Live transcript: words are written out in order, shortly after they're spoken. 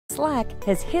Slack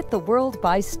has hit the world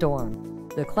by storm.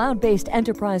 The cloud-based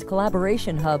enterprise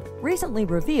collaboration hub recently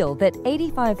revealed that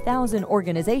 85,000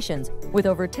 organizations with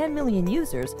over 10 million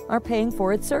users are paying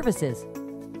for its services.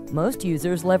 Most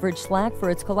users leverage Slack for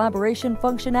its collaboration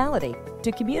functionality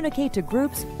to communicate to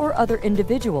groups or other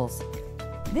individuals.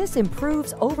 This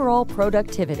improves overall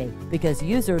productivity because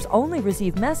users only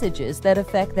receive messages that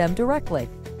affect them directly.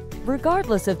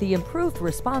 Regardless of the improved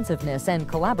responsiveness and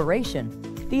collaboration,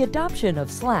 the adoption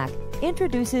of Slack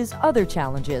introduces other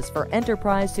challenges for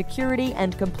enterprise security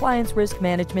and compliance risk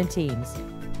management teams.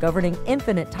 Governing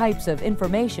infinite types of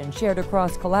information shared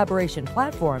across collaboration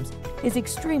platforms is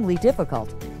extremely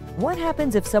difficult. What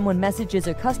happens if someone messages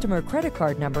a customer credit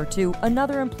card number to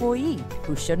another employee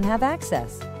who shouldn't have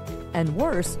access? And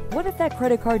worse, what if that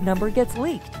credit card number gets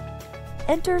leaked?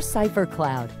 Enter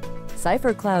CipherCloud.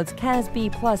 CipherCloud's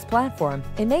CASB Plus platform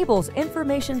enables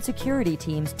information security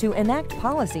teams to enact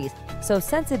policies so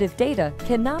sensitive data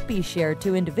cannot be shared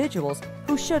to individuals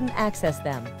who shouldn't access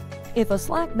them. If a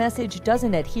Slack message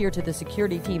doesn't adhere to the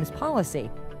security team's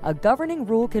policy, a governing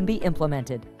rule can be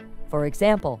implemented. For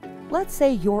example, let's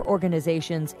say your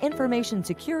organization's information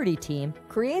security team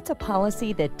creates a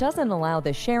policy that doesn't allow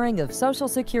the sharing of social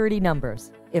security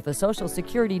numbers. If a social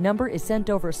security number is sent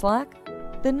over Slack,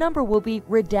 the number will be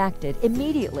redacted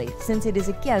immediately since it is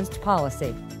against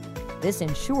policy. This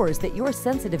ensures that your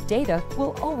sensitive data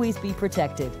will always be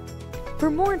protected. For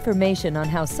more information on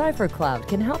how CipherCloud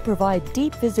can help provide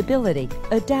deep visibility,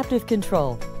 adaptive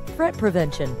control, threat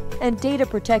prevention, and data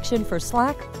protection for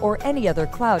Slack or any other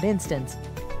cloud instance,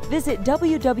 visit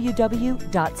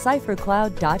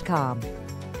www.ciphercloud.com.